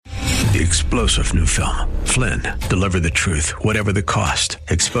The explosive new film, Flynn, deliver the truth, whatever the cost,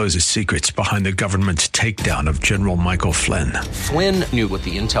 exposes secrets behind the government's takedown of General Michael Flynn. Flynn knew what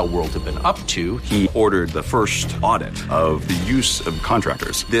the intel world had been up to. He ordered the first audit of the use of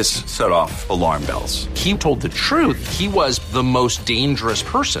contractors. This set off alarm bells. He told the truth. He was the most dangerous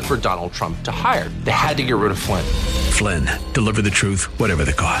person for Donald Trump to hire. They had to get rid of Flynn. Flynn, deliver the truth, whatever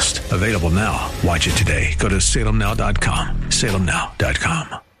the cost. Available now. Watch it today. Go to salemnow.com.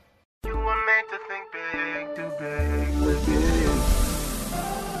 salemnow.com. You were meant to think big, too big, big.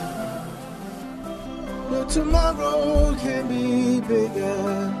 But tomorrow can be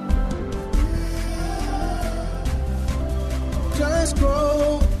bigger. Just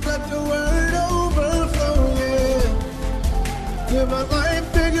grow, let the word overflow, yeah. Live a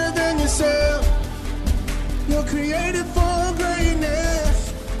life bigger than yourself. You're created for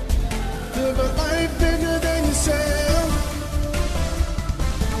greatness. Live a life bigger than yourself.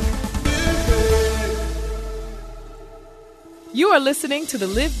 You are listening to the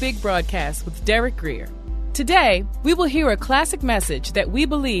Live Big broadcast with Derek Greer. Today, we will hear a classic message that we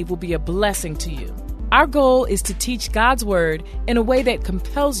believe will be a blessing to you. Our goal is to teach God's Word in a way that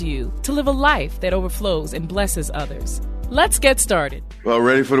compels you to live a life that overflows and blesses others. Let's get started. Well,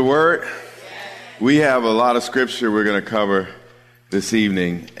 ready for the Word? We have a lot of scripture we're going to cover this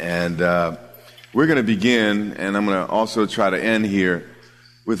evening, and we're going to begin, and I'm going to also try to end here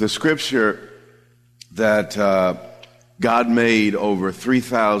with a scripture that God made over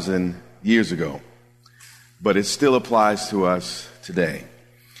 3,000 years ago, but it still applies to us today.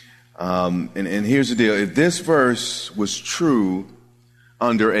 And here's the deal. If this verse was true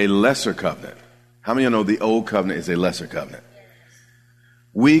under a lesser covenant, how many of you know the old covenant is a lesser covenant?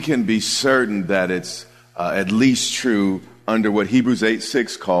 We can be certain that it's at least true under what Hebrews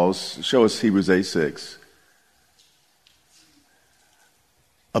 8:6 calls, show us Hebrews 8:6,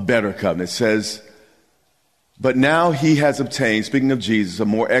 a better covenant. It says, but now he has obtained, speaking of Jesus, a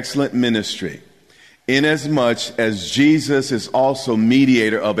more excellent ministry, inasmuch as Jesus is also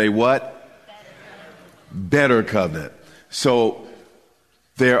mediator of a what? Better covenant. So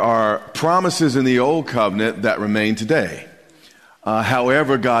there are promises in the old covenant that remain today.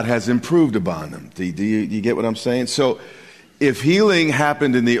 However, God has improved upon them. Do you get what I'm saying? So if healing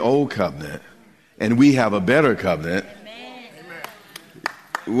happened in the old covenant and we have a better covenant,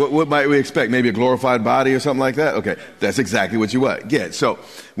 what might we expect? Maybe a glorified body or something like that? Okay, that's exactly what you get. So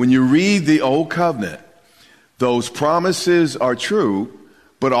when you read the old covenant, those promises are true,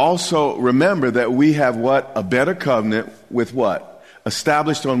 but also remember that we have what? A better covenant with what?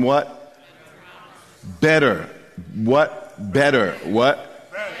 Established on what? Better. What? Better.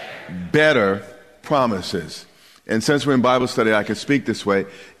 What? Better promises. And since we're in Bible study, I can speak this way.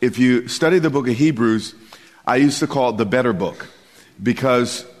 If you study the book of Hebrews, I used to call it the better book,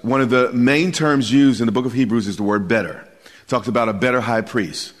 because one of the main terms used in the book of Hebrews is the word better. It talks about a better high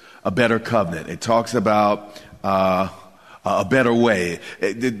priest, a better covenant. It talks about a better way.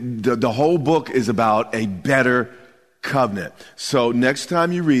 The whole book is about a better covenant. So next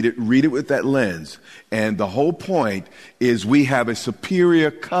time you read it with that lens. And the whole point is we have a superior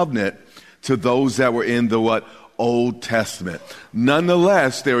covenant to those that were in the what? Old Testament.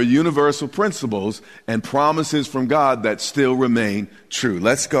 Nonetheless, there are universal principles and promises from God that still remain true.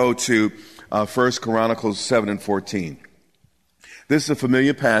 Let's go to 1 Chronicles 7:14. This is a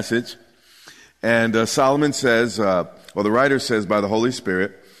familiar passage, and Solomon says, the writer says by the Holy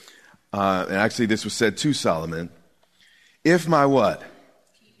Spirit, and actually this was said to Solomon, if my what?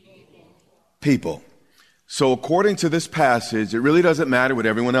 People. So according to this passage, it really doesn't matter what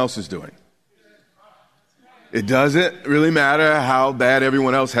everyone else is doing. It doesn't really matter how bad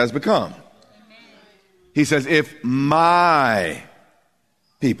everyone else has become. He says, if my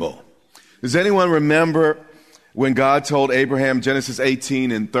people. Does anyone remember when God told Abraham, Genesis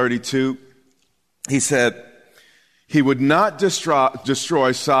 18:32, he said he would not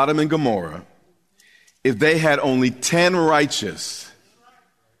destroy Sodom and Gomorrah if they had only 10 righteous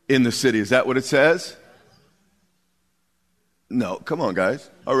in the city. Is that what it says? No, come on, guys.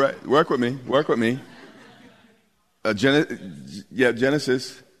 All right, work with me.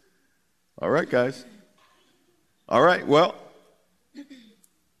 Genesis. All right, guys. All right, well.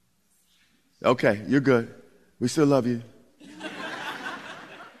 Okay, you're good. We still love you.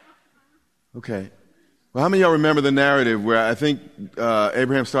 Okay. Well, how many of y'all remember the narrative where I think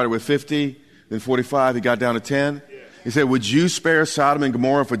Abraham started with 50, then 45, he got down to 10? He said, would you spare Sodom and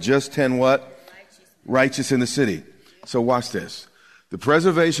Gomorrah for just 10 what? Righteous in the city. So watch this. The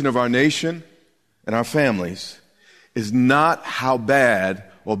preservation of our nation and our families is not how bad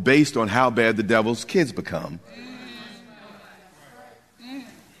or based on how bad the devil's kids become.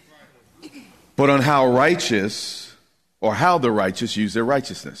 but on how righteous or how the righteous use their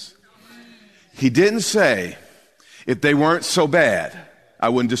righteousness. He didn't say, if they weren't so bad, I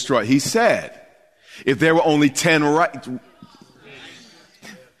wouldn't destroy. He said, if there were only 10 right.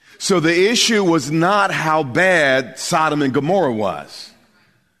 So the issue was not how bad Sodom and Gomorrah was.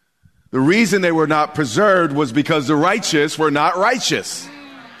 The reason they were not preserved was because the righteous were not righteous.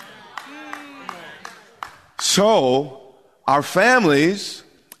 So our families,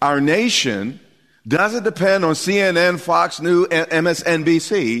 our nation, doesn't depend on CNN, Fox News, and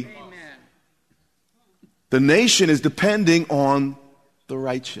MSNBC. The nation is depending on the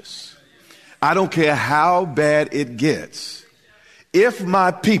righteous. I don't care how bad it gets. If my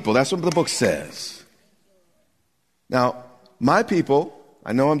people, that's what the book says. Now, my people,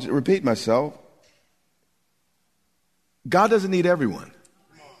 I know I'm repeating myself, God doesn't need everyone.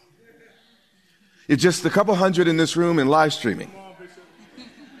 It's just a couple hundred in this room and live streaming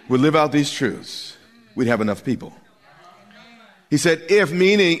would live out these truths. We'd have enough people. He said, if,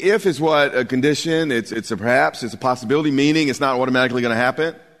 meaning, if is what a condition, it's a perhaps, it's a possibility, meaning it's not automatically going to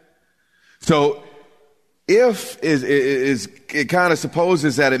happen. So, if is it kind of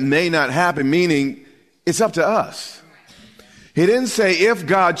supposes that it may not happen, meaning it's up to us. He didn't say if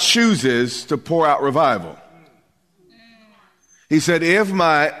God chooses to pour out revival. He said, if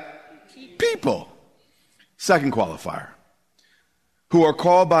my people, second qualifier, who are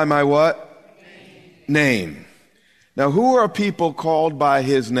called by my what? Name. Now, who are people called by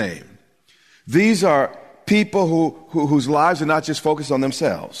his name? These are people whose lives are not just focused on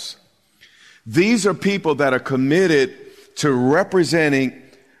themselves. These are people that are committed to representing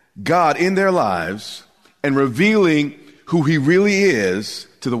God in their lives and revealing who he really is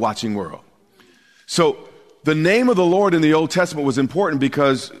to the watching world. So the name of the Lord in the Old Testament was important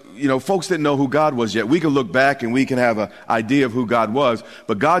because, folks didn't know who God was yet. We can look back and we can have an idea of who God was,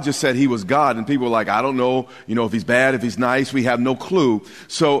 but God just said he was God, and people were like, I don't know, if he's bad, if he's nice, we have no clue.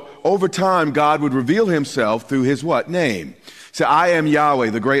 So over time, God would reveal himself through his what? Name. Say, I am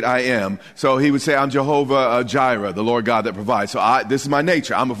Yahweh, the great I am. So he would say, I'm Jehovah Jireh, the Lord God that provides. So this is my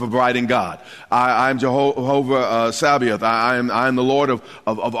nature. I'm a providing God. I'm Jehovah Sabaoth. I am the Lord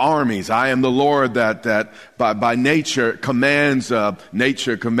of armies. I am the Lord that by nature commands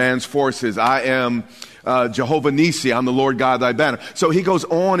forces. I am Jehovah Nisi, I'm the Lord God thy banner. So he goes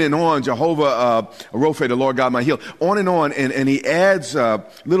on and on, Jehovah Rophe, the Lord God my heal, on, and he adds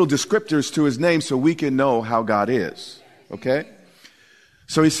little descriptors to his name so we can know how God is. Okay?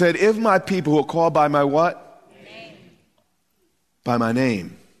 So he said, if my people who are called by my what? Name. By my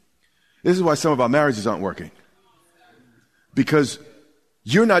name. This is why some of our marriages aren't working. Because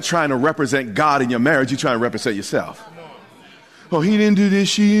you're not trying to represent God in your marriage, you're trying to represent yourself. Oh, he didn't do this,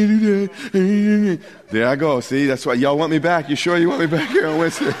 she didn't do that. There I go. See, that's why y'all want me back. You sure you want me back here on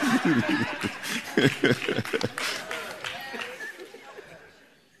Wednesday?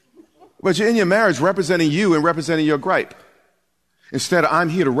 But you're in your marriage representing you and representing your gripe. Instead, I'm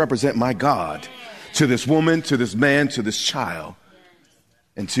here to represent my God to this woman, to this man, to this child,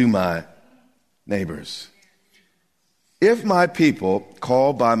 and to my neighbors. If my people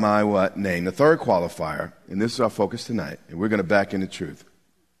called by my what name, the third qualifier, and this is our focus tonight, and we're going to back into truth,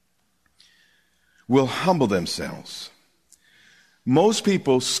 will humble themselves. Most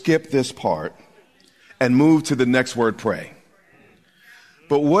people skip this part and move to the next word, pray.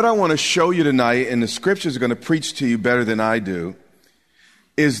 But what I want to show you tonight, and the scriptures are going to preach to you better than I do,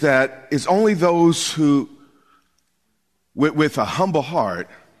 is that it's only those who, with a humble heart,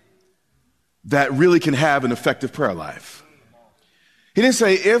 that really can have an effective prayer life. He didn't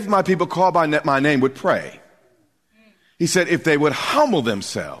say, if my people called by my name would pray. He said, if they would humble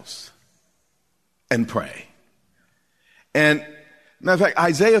themselves and pray. And matter of fact,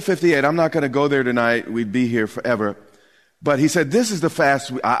 Isaiah 58, I'm not going to go there tonight. We'd be here forever. But he said, this is the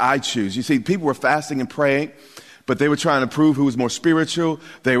fast I choose. You see, people were fasting and praying, but they were trying to prove who was more spiritual.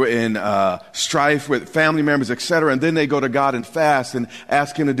 They were in strife with family members, etc. And then they go to God and fast and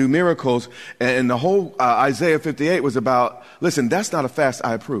ask him to do miracles. And the whole Isaiah 58 was about, listen, that's not a fast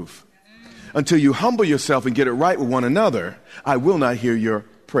I approve. Until you humble yourself and get it right with one another, I will not hear your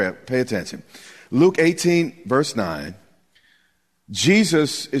prayer. Pay attention. Luke 18, verse 9.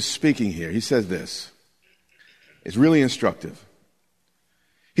 Jesus is speaking here. He says this. It's really instructive.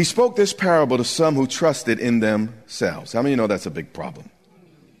 He spoke this parable to some who trusted in themselves. How many of you know that's a big problem?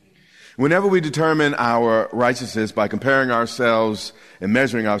 Whenever we determine our righteousness by comparing ourselves and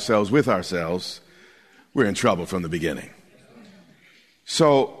measuring ourselves with ourselves, we're in trouble from the beginning.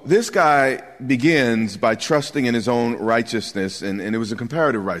 So this guy begins by trusting in his own righteousness, and it was a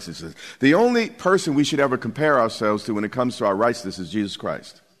comparative righteousness. The only person we should ever compare ourselves to when it comes to our righteousness is Jesus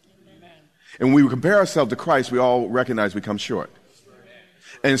Christ. And when we compare ourselves to Christ, we all recognize we come short.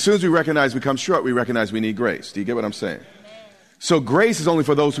 And as soon as we recognize we come short, we recognize we need grace. Do you get what I'm saying? So grace is only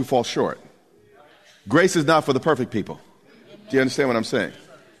for those who fall short. Grace is not for the perfect people. Do you understand what I'm saying?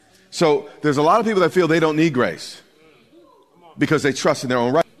 So there's a lot of people that feel they don't need grace because they trust in their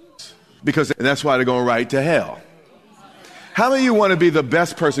own righteousness. And that's why they're going right to hell. How many of you want to be the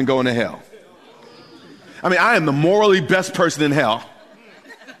best person going to hell? I mean, I am the morally best person in hell.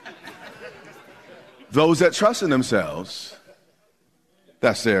 Those that trust in themselves,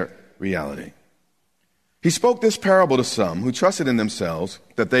 that's their reality. He spoke this parable to some who trusted in themselves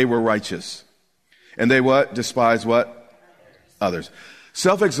that they were righteous. And they what? Despise what? Others.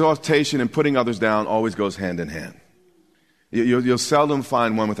 Self-exaltation and putting others down always goes hand in hand. You'll seldom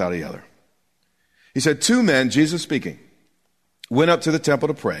find one without the other. He said, 2 men, Jesus speaking, went up to the temple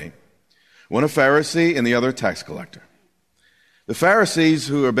to pray, one a Pharisee and the other a tax collector. The Pharisees,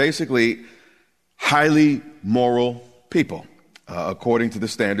 who are basically highly moral people, according to the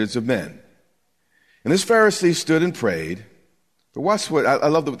standards of men. And this Pharisee stood and prayed. But watch what, I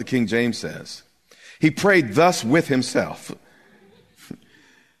love what the King James says. He prayed thus with himself.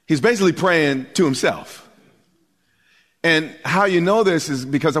 He's basically praying to himself. And how you know this is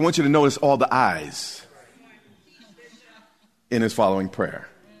because I want you to notice all the I's in his following prayer.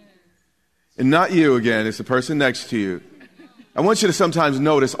 And not you again, it's the person next to you. I want you to sometimes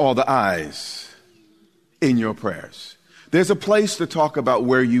notice all the I's in your prayers. There's a place to talk about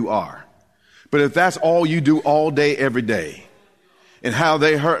where you are. But if that's all you do all day, every day, and how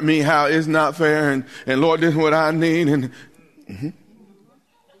they hurt me, how it's not fair, and Lord, this is what I need. And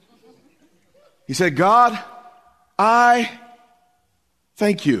He said, God, I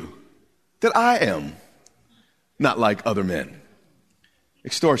thank you that I am not like other men,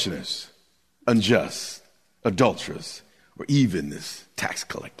 extortioners, unjust, adulterers, or even this tax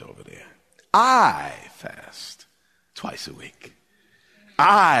collector over there. I fast twice a week.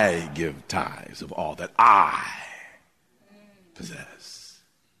 I give tithes of all that I possess.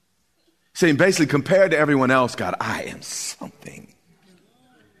 Saying basically, compared to everyone else, God, I am something.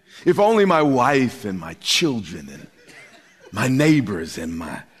 If only my wife and my children and my neighbors and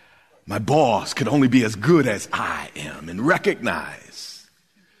my boss could only be as good as I am and recognize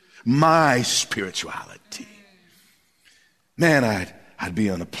my spirituality. Man, I'd be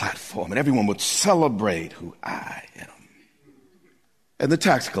on a platform and everyone would celebrate who I am. And the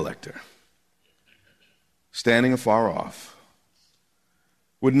tax collector, standing afar off,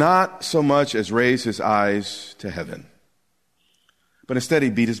 would not so much as raise his eyes to heaven, but instead he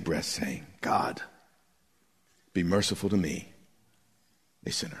beat his breast, saying, God, be merciful to me,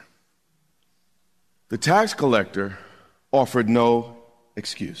 a sinner. The tax collector offered no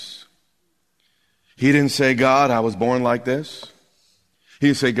excuse. He didn't say, God, I was born like this. He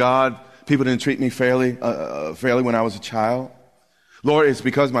didn't say, God, people didn't treat me fairly when I was a child. Lord, it's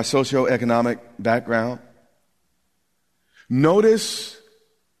because of my socioeconomic background. Notice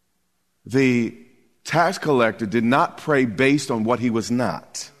the tax collector did not pray based on what he was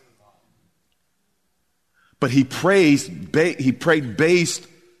not. But he prayed based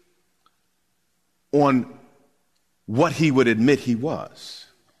on what he would admit he was.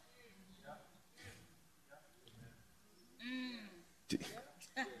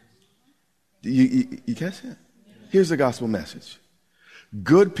 You catch that? Here's the gospel message.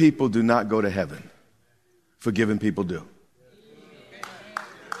 Good people do not go to heaven. Forgiven people do.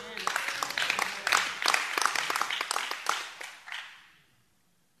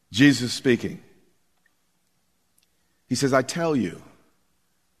 Jesus speaking. He says, I tell you,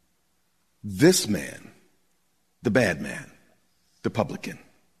 this man, the bad man, the publican,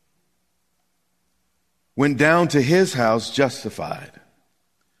 went down to his house justified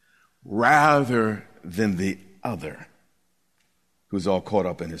rather than the other, who's all caught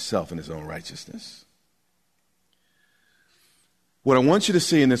up in himself and his own righteousness. What I want you to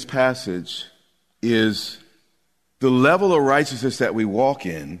see in this passage is the level of righteousness that we walk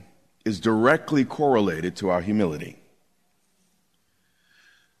in is directly correlated to our humility.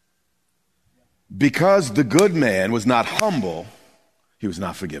 Because the good man was not humble, he was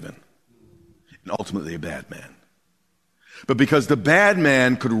not forgiven, and ultimately a bad man. But because the bad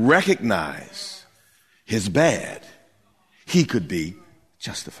man could recognize his bad, he could be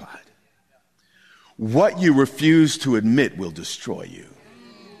justified. What you refuse to admit will destroy you.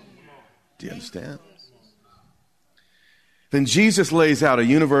 Do you understand? Then Jesus lays out a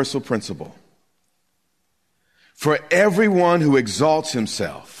universal principle. For everyone who exalts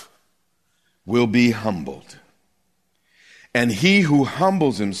himself will be humbled, and he who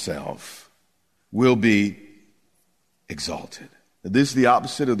humbles himself will be exalted. This is the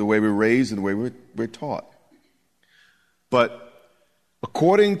opposite of the way we're raised and the way we're taught. But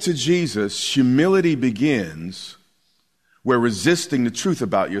according to Jesus, humility begins where resisting the truth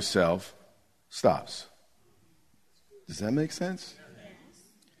about yourself stops. Does that make sense?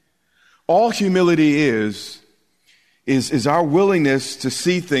 All humility is our willingness to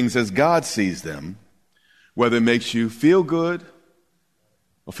see things as God sees them, whether it makes you feel good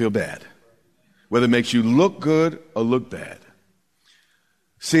or feel bad, whether it makes you look good or look bad.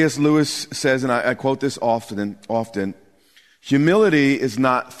 C.S. Lewis says, and I quote this often, humility is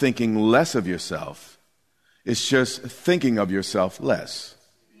not thinking less of yourself. It's just thinking of yourself less.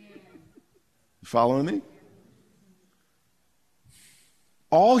 You following me?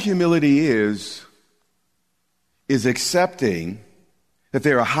 All humility is accepting that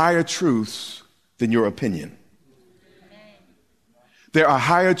there are higher truths than your opinion. There are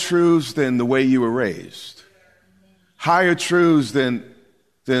higher truths than the way you were raised. Higher truths than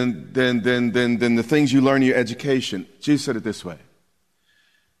the things you learn in your education. Jesus said it this way.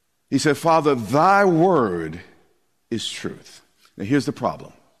 He said, Father, thy word is truth. Now here's the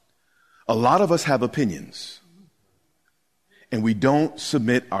problem. A lot of us have opinions, and we don't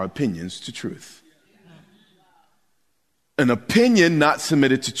submit our opinions to truth. An opinion not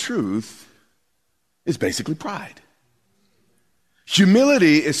submitted to truth is basically pride.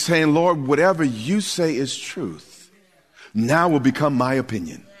 Humility is saying, Lord, whatever you say is truth, now will become my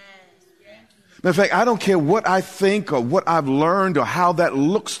opinion. Matter of fact, I don't care what I think or what I've learned or how that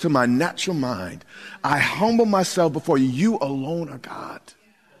looks to my natural mind. I humble myself before you. You alone are God.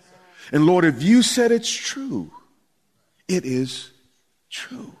 And Lord, if you said it's true, it is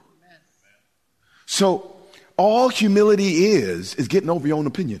true. So all humility is getting over your own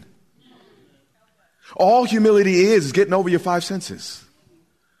opinion. All humility is getting over your five senses.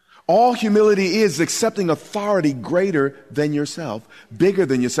 All humility is accepting authority greater than yourself, bigger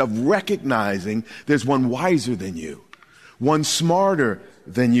than yourself, recognizing there's one wiser than you, one smarter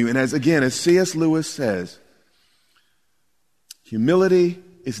than you. And as C.S. Lewis says, humility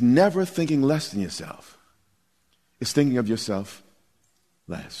is never thinking less than yourself. It's thinking of yourself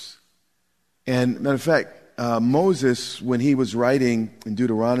less. And matter of fact, Moses, when he was writing in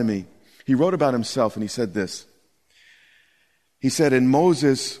Deuteronomy, he wrote about himself and he said this. He said, and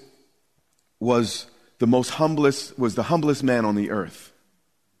Moses was the humblest man on the earth.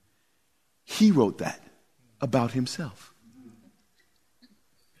 He wrote that about himself.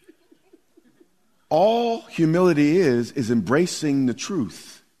 All humility is embracing the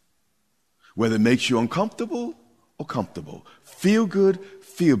truth, whether it makes you uncomfortable or comfortable, feel good,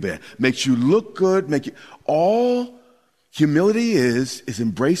 feel bad, makes you look good, all humility is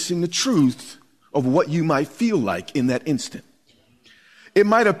embracing the truth of what you might feel like in that instant. It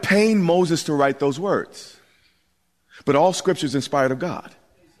might have pained Moses to write those words, but all scripture is inspired of God.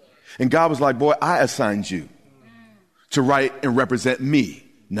 And God was like, boy, I assigned you to write and represent me,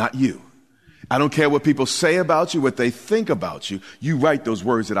 not you. I don't care what people say about you, what they think about you. You write those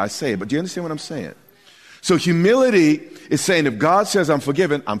words that I say. But do you understand what I'm saying? So humility is saying, if God says I'm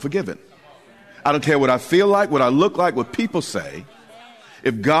forgiven, I'm forgiven. I don't care what I feel like, what I look like, what people say.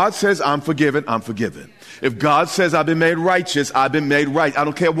 If God says I'm forgiven, I'm forgiven. If God says I've been made righteous, I've been made right. I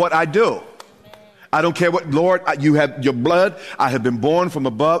don't care what I do. I don't care what, Lord, you have your blood. I have been born from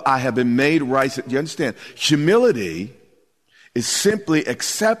above. I have been made right. Do you understand? Humility is simply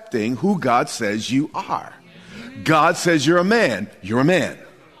accepting who God says you are. God says you're a man. You're a man.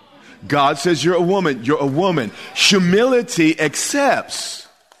 God says you're a woman. You're a woman. Humility accepts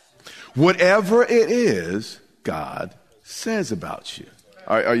whatever it is God says about you.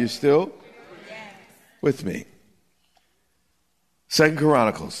 Are you still with me? 2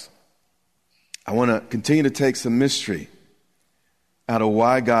 Chronicles. I want to continue to take some mystery out of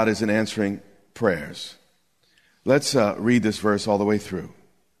why God isn't answering prayers. Let's read this verse all the way through.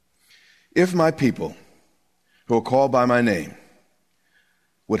 If my people who are called by my name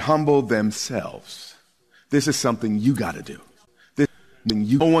would humble themselves, this is something you got to do.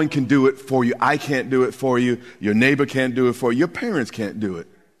 No one can do it for you. I can't do it for you. Your neighbor can't do it for you. Your parents can't do it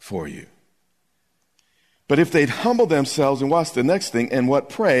for you. But if they'd humble themselves and watch the next thing and what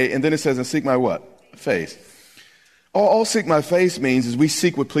pray, and then it says, and seek my what? Face. All seek my face means is we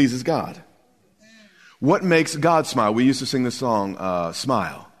seek what pleases God. What makes God smile? We used to sing the song,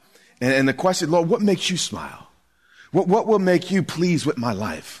 Smile. And the question, Lord, what makes you smile? What will make you pleased with my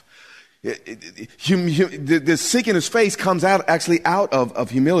life? The seeking his face comes out of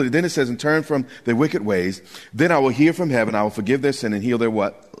humility. Then it says, and turn from their wicked ways. Then I will hear from heaven. I will forgive their sin and heal their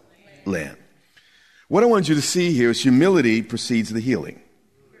what? Land. What I want you to see here is humility precedes the healing.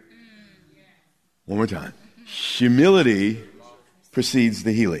 One more time. Humility precedes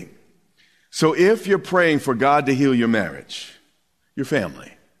the healing. So if you're praying for God to heal your marriage, your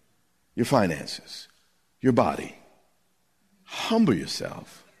family, your finances, your body, humble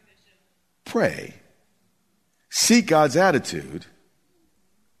yourself, pray, seek God's attitude,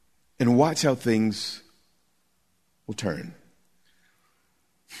 and watch how things will turn.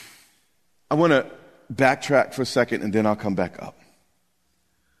 I want to backtrack for a second and then I'll come back up.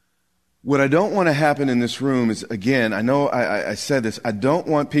 What I don't want to happen in this room is, again, I know I said this, I don't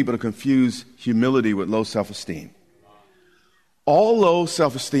want people to confuse humility with low self-esteem. All low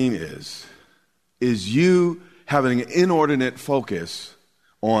self-esteem is you having an inordinate focus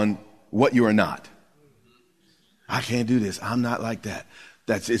on what you are not. I can't do this. I'm not like that.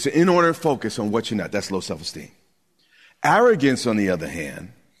 It's an inordinate focus on what you're not. That's low self-esteem. Arrogance, on the other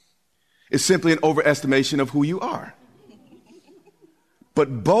hand, is simply an overestimation of who you are.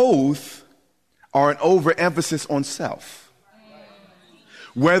 But both are an overemphasis on self.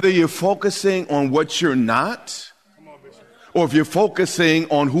 Whether you're focusing on what you're not, or if you're focusing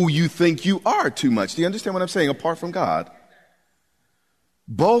on who you think you are too much. Do you understand what I'm saying? Apart from God,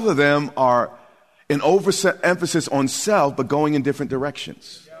 both of them are an overemphasis on self, but going in different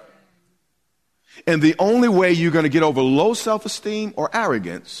directions. And the only way you're going to get over low self-esteem or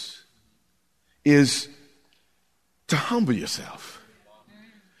arrogance is to humble yourself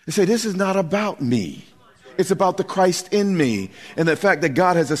and say, this is not about me. It's about the Christ in me and the fact that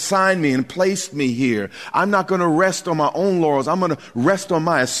God has assigned me and placed me here. I'm not going to rest on my own laurels. I'm going to rest on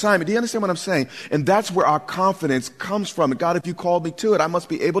my assignment. Do you understand what I'm saying? And that's where our confidence comes from. And God, if you called me to it, I must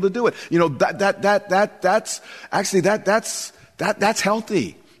be able to do it. You know, that's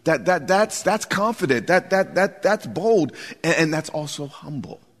healthy. That's confident. That's bold. And that's also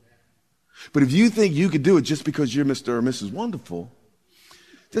humble. But if you think you could do it just because you're Mr. or Mrs. Wonderful,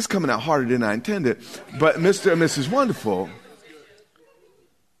 this is coming out harder than I intended. But Mr. and Mrs. Wonderful,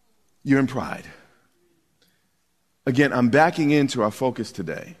 you're in pride. Again, I'm backing into our focus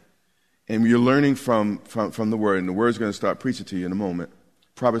today. And you're learning from the Word. And the Word's going to start preaching to you in a moment.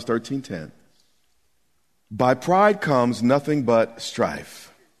 Proverbs 13:10. By pride comes nothing but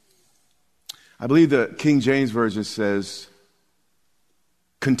strife. I believe the King James Version says,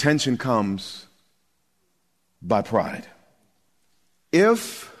 contention comes by pride.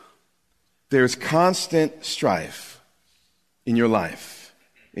 If there's constant strife in your life,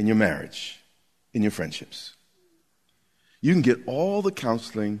 in your marriage, in your friendships, you can get all the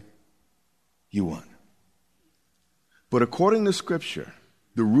counseling you want. But according to Scripture,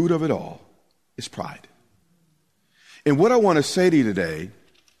 the root of it all is pride. And what I want to say to you today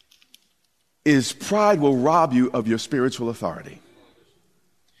is pride will rob you of your spiritual authority.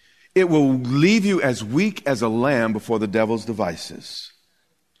 It will leave you as weak as a lamb before the devil's devices.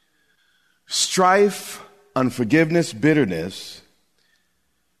 Strife, unforgiveness, bitterness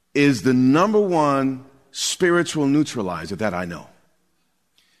is the number one spiritual neutralizer that I know.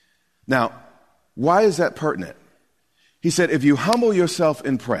 Now, why is that pertinent? He said, if you humble yourself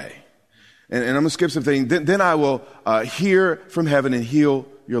and pray, and I'm going to skip some things, then I will hear from heaven and heal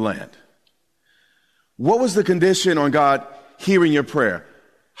your land. What was the condition on God hearing your prayer?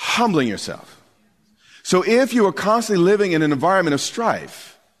 Humbling yourself. So if you are constantly living in an environment of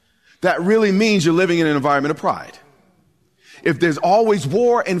strife, that really means you're living in an environment of pride. If there's always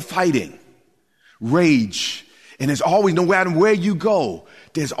war and fighting, rage, and there's always, no matter where you go,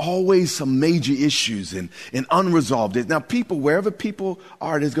 there's always some major issues and unresolved. Now, wherever people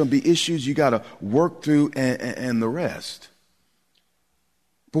are, there's going to be issues you got to work through and the rest.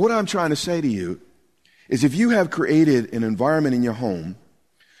 But what I'm trying to say to you is if you have created an environment in your home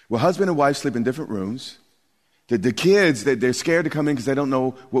where husband and wife sleep in different rooms, the kids, they're scared to come in because they don't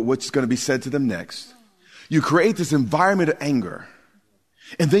know what's going to be said to them next. You create this environment of anger,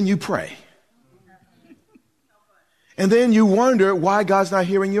 and then you pray. And then you wonder why God's not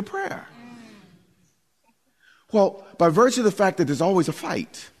hearing your prayer. Well, by virtue of the fact that there's always a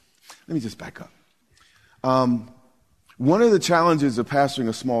fight, let me just back up. One of the challenges of pastoring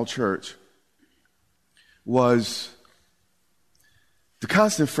a small church was the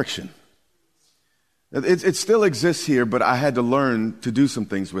constant friction. It still exists here, but I had to learn to do some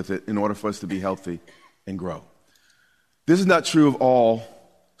things with it in order for us to be healthy and grow. This is not true of all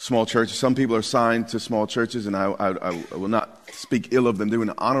small churches. Some people are assigned to small churches, and I will not speak ill of them. They're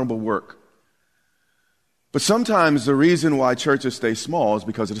doing honorable work. But sometimes the reason why churches stay small is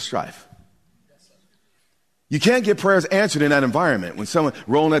because of the strife. You can't get prayers answered in that environment when someone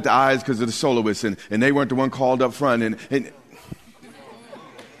rolling at the eyes because of the soloists and they weren't the one called up front. And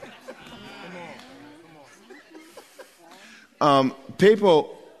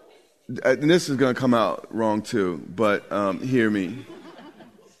people and this is going to come out wrong too, but hear me.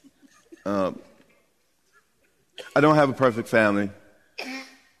 I don't have a perfect family.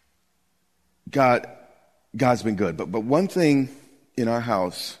 God's been good. But one thing in our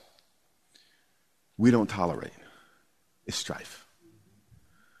house we don't tolerate is strife.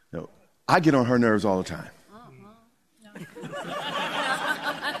 No, I get on her nerves all the time.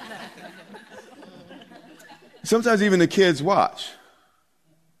 Sometimes even the kids watch.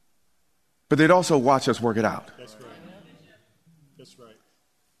 But they'd also watch us work it out. That's right. That's right.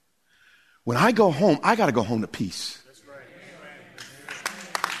 When I go home, I got to go home to peace. That's right.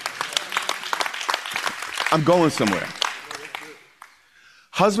 I'm going somewhere.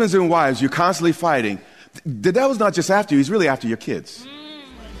 Husbands and wives, you're constantly fighting. The devil's not just after you, he's really after your kids.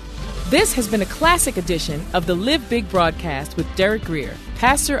 This has been a classic edition of the Live Big broadcast with Derek Grier,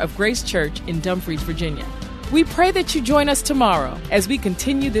 pastor of Grace Church in Dumfries, Virginia. We pray that you join us tomorrow as we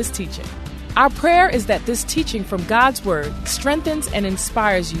continue this teaching. Our prayer is that this teaching from God's Word strengthens and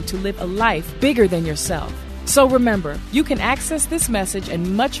inspires you to live a life bigger than yourself. So remember, you can access this message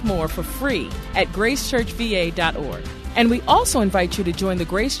and much more for free at gracechurchva.org. And we also invite you to join the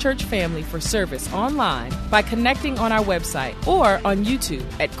Grace Church family for service online by connecting on our website or on YouTube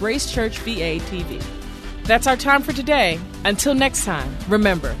at Grace Church VA TV. That's our time for today. Until next time,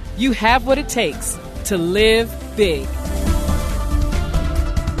 remember, you have what it takes to live big.